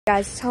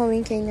Guys, it's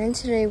Halloween King, and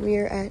today we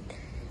are at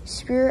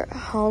Spirit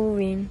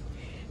Halloween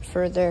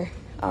for their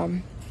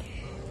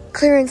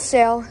clearance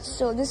sale.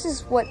 So this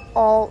is what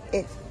all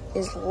it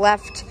is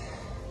left.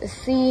 The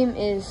theme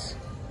is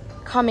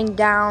coming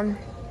down.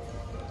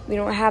 We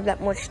don't have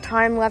that much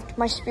time left.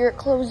 My Spirit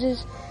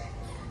closes.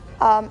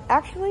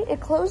 Actually, it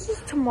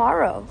closes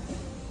tomorrow,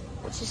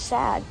 which is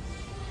sad.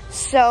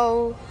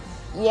 So,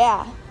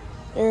 yeah,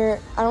 I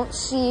don't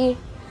see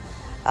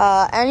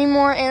any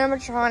more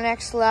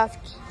animatronics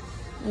left.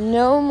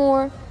 No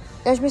more.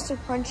 There's Mr.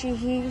 Punchy.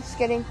 He's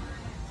getting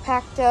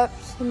packed up.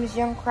 Him is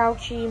Young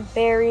Crouchy and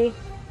Barry.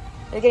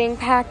 They're getting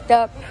packed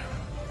up.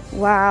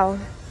 Wow.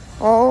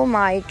 Oh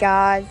my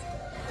God.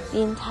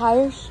 The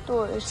entire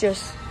store is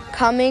just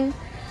coming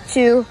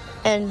to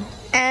an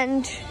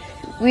end.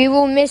 We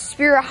will miss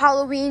Spirit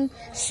Halloween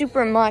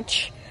super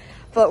much,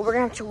 but we're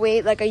gonna have to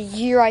wait like a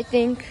year, I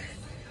think.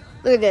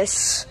 Look at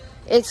this.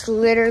 It's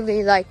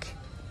literally like,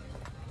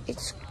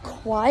 it's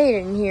quiet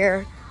in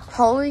here.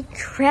 Holy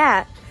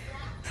crap.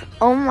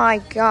 Oh my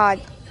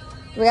God.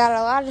 We got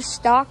a lot of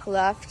stock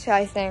left,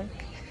 I think.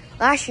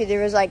 Last year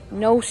there was like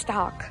no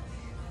stock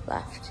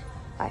left.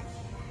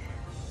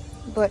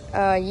 But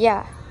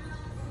yeah.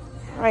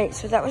 Alright,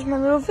 so that was my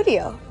little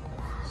video.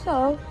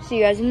 So, see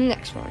you guys in the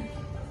next one.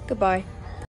 Goodbye.